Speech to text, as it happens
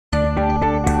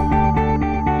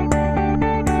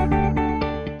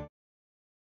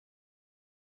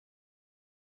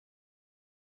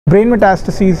Brain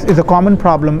metastases is a common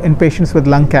problem in patients with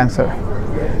lung cancer.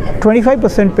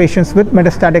 25% patients with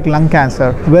metastatic lung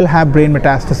cancer will have brain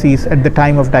metastases at the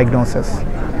time of diagnosis.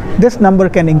 This number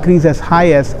can increase as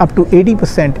high as up to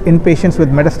 80% in patients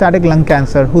with metastatic lung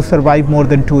cancer who survive more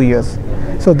than 2 years.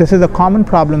 So this is a common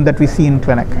problem that we see in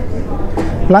clinic.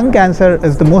 Lung cancer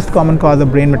is the most common cause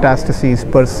of brain metastases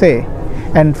per se,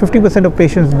 and 50% of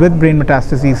patients with brain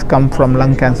metastases come from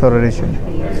lung cancer origin.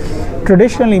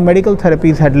 Traditionally, medical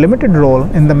therapies had limited role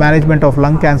in the management of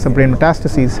lung cancer brain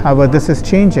metastases. However, this is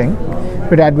changing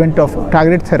with the advent of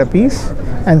targeted therapies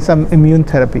and some immune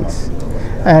therapies.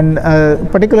 And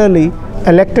particularly,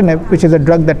 alectinib, which is a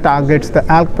drug that targets the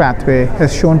ALK pathway,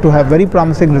 has shown to have very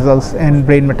promising results in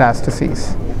brain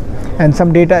metastases. And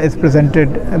some data is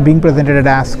being presented at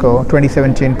ASCO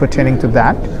 2017 pertaining to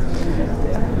that.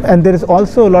 And there is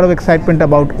also a lot of excitement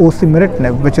about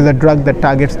osimertinib, which is a drug that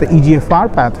targets the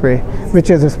EGFR pathway, which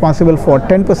is responsible for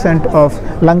 10% of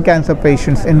lung cancer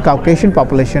patients in Caucasian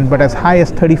population, but as high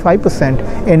as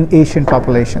 35% in Asian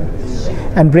population.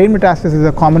 And brain metastasis is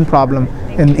a common problem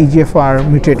in EGFR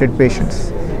mutated patients.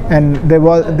 And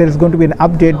there is going to be an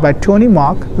update by Tony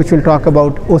Mock, which will talk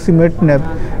about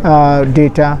osimertinib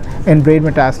data in brain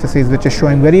metastases, which is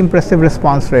showing very impressive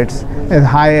response rates as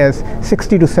high as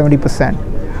 60 to 70%.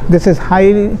 This is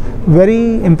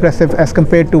very impressive as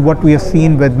compared to what we have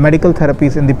seen with medical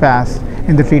therapies in the past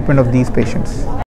in the treatment of these patients.